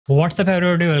What's up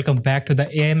everybody, welcome back to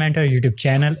the AI Mentor YouTube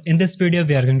channel. In this video,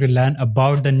 we are going to learn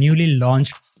about the newly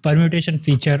launched permutation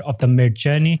feature of the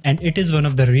Midjourney, and it is one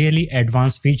of the really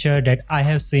advanced feature that I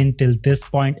have seen till this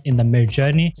point in the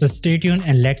Midjourney. So stay tuned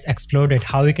and let's explore at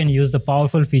how we can use the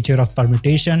powerful feature of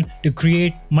permutation to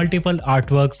create multiple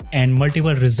artworks and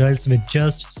multiple results with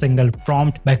just single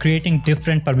prompt by creating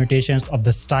different permutations of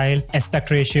the style,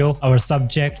 aspect ratio, our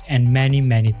subject, and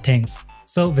many things.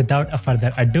 So without a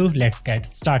further ado, let's get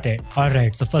started.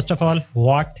 Alright, so first of all,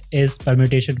 what is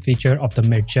permutation feature of the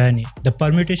Midjourney? The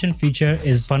permutation feature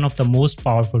is one of the most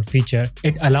powerful feature.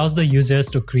 It allows the users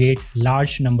to create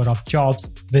large number of jobs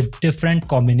with different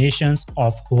combinations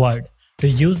of word. To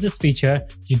use this feature,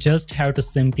 you just have to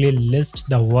simply list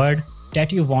the word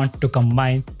that you want to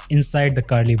combine inside the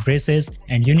curly braces,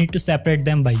 and you need to separate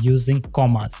them by using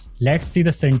commas. Let's see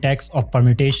the syntax of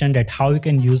permutation, that how you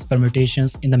can use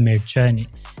permutations in the Midjourney.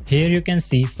 Here you can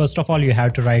see, first of all, you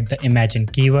have to write the imagine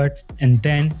keyword, and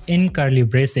then in curly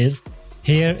braces,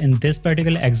 here in this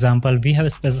particular example, we have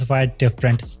specified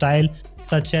different style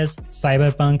such as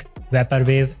cyberpunk,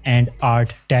 vaporwave, and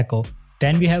art deco.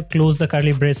 Then we have closed the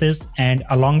curly braces, and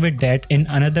along with that, in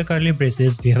another curly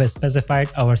braces, we have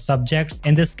specified our subjects.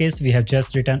 In this case, we have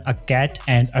just written a cat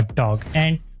and a dog.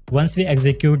 And once we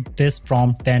execute this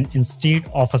prompt, then instead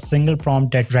of a single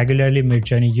prompt that regularly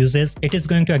Midjourney uses, it is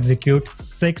going to execute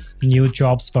 6 new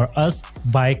jobs for us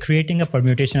by creating a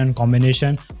permutation and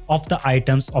combination of the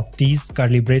items of these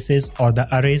curly braces or the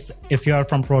arrays. If you are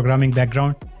from programming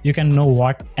background, you can know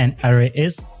what an array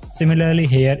is. Similarly,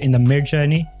 here in the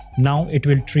Midjourney, now it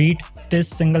will treat this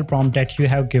single prompt that you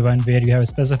have given, where you have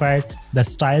specified the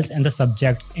styles and the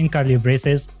subjects in curly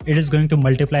braces. It is going to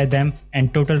multiply them,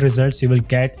 and total results you will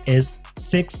get is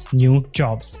 6 new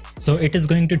jobs. So it is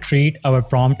going to treat our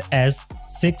prompt as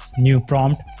 6 new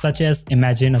prompt, such as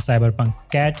imagine a cyberpunk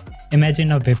cat,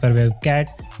 imagine a vaporwave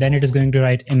cat, then it is going to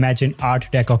write imagine art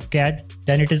deco cat,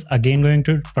 then it is again going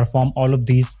to perform all of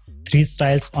these 3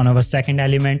 styles on our second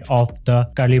element of the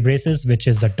curly braces, which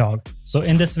is the dog. So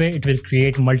in this way, it will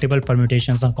create multiple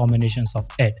permutations and combinations of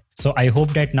it. So I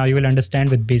hope that now you will understand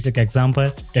with basic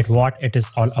example that what it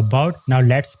is all about. Now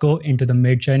let's go into the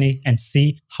Midjourney and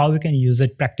see how we can use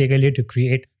it practically to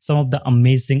create some of the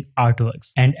amazing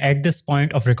artworks. And at this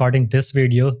point of recording this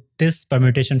video, this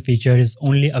permutation feature is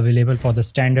only available for the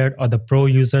standard or the pro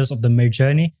users of the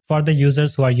Midjourney. For the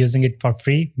users who are using it for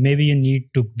free, maybe you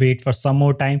need to wait for some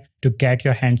more time to get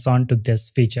your hands on to this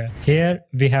feature. Here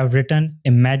we have written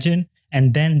imagine,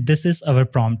 and then this is our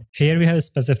prompt. Here we have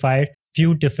specified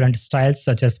few different styles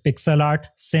such as pixel art,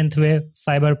 synthwave,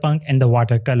 cyberpunk, and the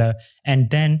watercolor. And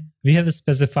then we have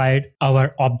specified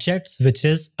our objects, which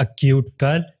is a cute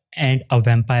girl and a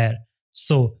vampire.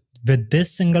 So with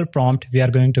this single prompt, we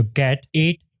are going to get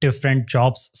 8 different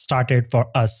jobs started for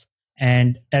us.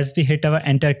 And as we hit our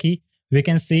enter key, we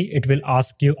can see it will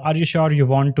ask you, are you sure you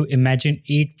want to imagine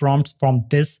 8 prompts from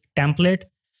this template?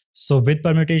 So with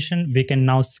permutation, we can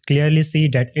now clearly see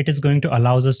that it is going to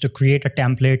allow us to create a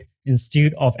template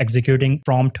instead of executing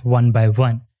prompt one by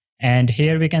one. And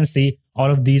here we can see all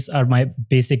of these are my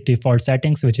basic default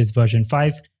settings, which is version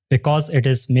 5. Because it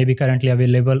is maybe currently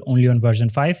available only on version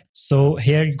 5. So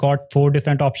here you got 4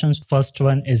 different options. First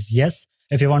one is yes.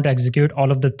 If you want to execute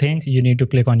all of the things, you need to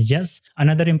click on yes.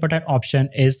 Another important option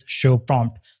is show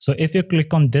prompt. So if you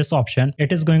click on this option,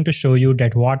 it is going to show you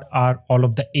that what are all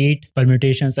of the 8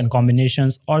 permutations and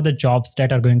combinations or the jobs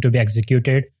that are going to be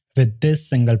executed with this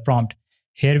single prompt.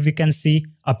 Here we can see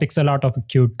a pixel art of a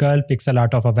cute girl, pixel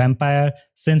art of a vampire,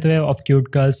 synthwave of cute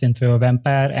girl, synthwave of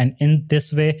vampire, and in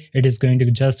this way, it is going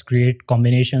to just create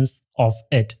combinations of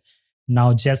it.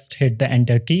 Now just hit the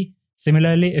enter key.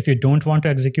 Similarly, if you don't want to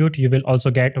execute, you will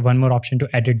also get one more option to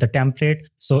edit the template.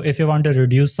 So if you want to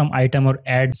reduce some item or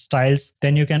add styles,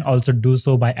 then you can also do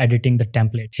so by editing the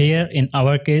template. Here in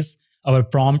our case, our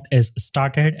prompt is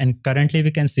started, and currently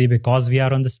we can see, because we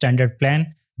are on the standard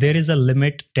plan, there is a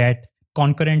limit that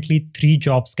concurrently 3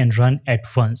 jobs can run at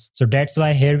once. So that's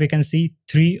why here we can see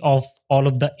 3 of all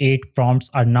of the 8 prompts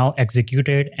are now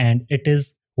executed, and it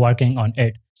is working on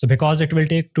it. So because it will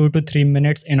take 2 to 3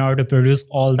 minutes in order to produce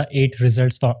all the 8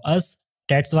 results for us,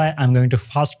 that's why I'm going to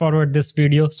fast forward this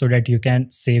video so that you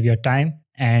can save your time,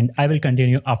 and I will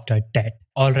continue after that.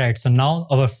 Alright, so now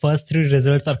our first 3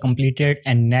 results are completed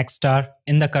and next are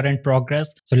in the current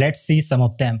progress. So let's see some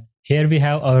of them. Here we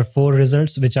have our 4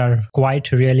 results, which are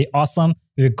quite really awesome.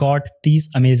 We got these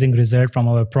amazing results from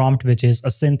our prompt, which is a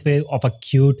synthwave of a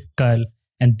cute girl.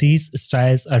 And these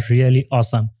styles are really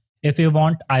awesome. If you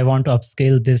want, I want to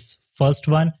upscale this first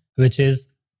one, which is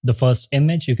the first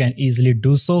image. You can easily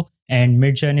do so. and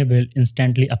Midjourney will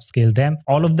instantly upscale them.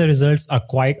 All of the results are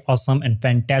quite awesome and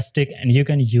fantastic, and you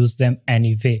can use them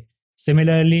anyway.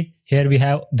 Similarly, here we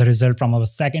have the result from our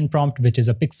second prompt, which is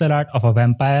a pixel art of a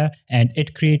vampire, and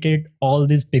it created all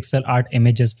these pixel art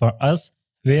images for us.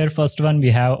 Where first one we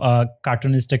have a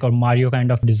cartoonistic or Mario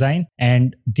kind of design,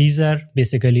 and these are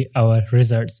basically our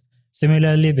results.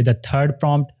 Similarly, with the third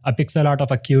prompt, a pixel art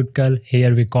of a cute girl,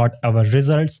 here we got our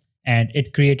results, and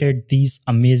it created these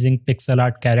amazing pixel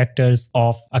art characters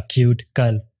of a cute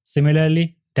girl.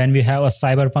 Similarly, then we have a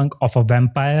cyberpunk of a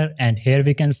vampire, and here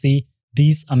we can see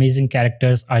these amazing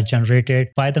characters are generated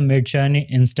by the Midjourney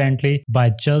instantly by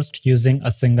just using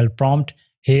a single prompt.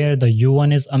 Here the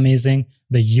U1 is amazing,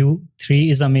 the U3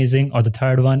 is amazing, or the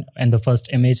third one and the first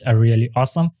image are really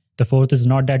awesome. The fourth is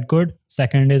not that good.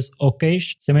 Second is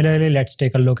okayish. Similarly, let's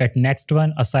take a look at next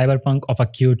one, a cyberpunk of a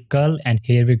cute girl, and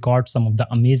here we got some of the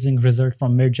amazing results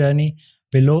from Midjourney.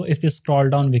 Below, if we scroll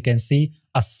down, we can see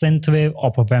a synthwave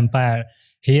of a vampire.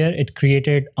 Here it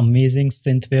created amazing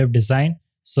synthwave design.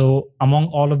 So among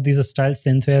all of these styles,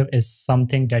 synthwave is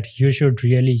something that you should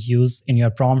really use in your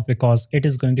prompt because it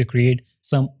is going to create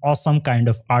some awesome kind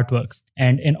of artworks.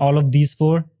 And in all of these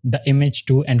four, the image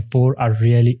 2 and 4 are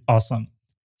really awesome.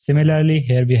 Similarly,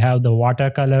 here we have the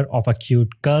watercolor of a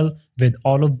cute girl with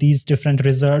all of these different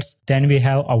results. Then we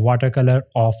have a watercolor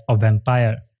of a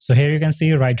vampire. So here you can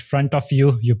see right in front of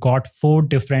you, you got 4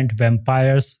 different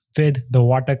vampires with the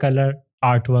watercolor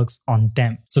artworks on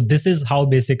them. So this is how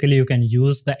basically you can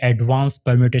use the advanced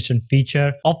permutation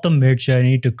feature of the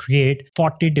Midjourney to create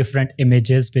 40 different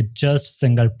images with just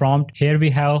single prompt. Here we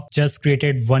have just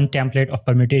created one template of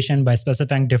permutation by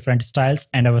specifying different styles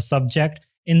and our subject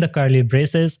in the curly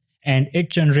braces, and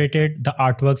it generated the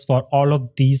artworks for all of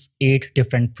these 8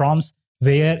 different prompts,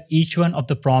 where each one of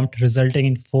the prompt resulting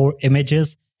in 4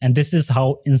 images. And this is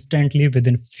how instantly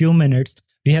within few minutes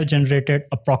we have generated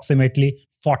approximately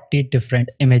 40 different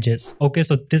images. Okay,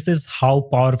 so this is how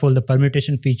powerful the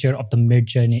permutation feature of the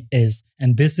Midjourney is.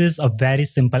 And this is a very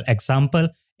simple example.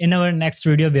 In our next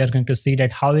video, we are going to see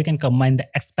that how we can combine the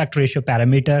aspect ratio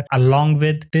parameter along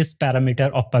with this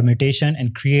parameter of permutation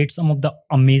and create some of the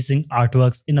amazing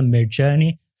artworks in the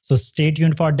Midjourney. So stay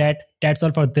tuned for that. That's all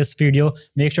for this video.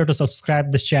 Make sure to subscribe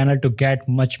this channel to get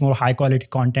much more high quality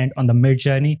content on the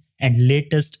Midjourney and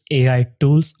latest AI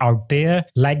tools out there.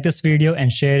 Like this video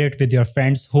and share it with your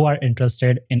friends who are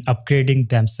interested in upgrading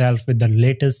themselves with the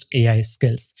latest AI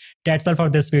skills. That's all for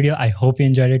this video. I hope you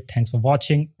enjoyed it. Thanks for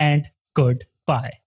watching and goodbye.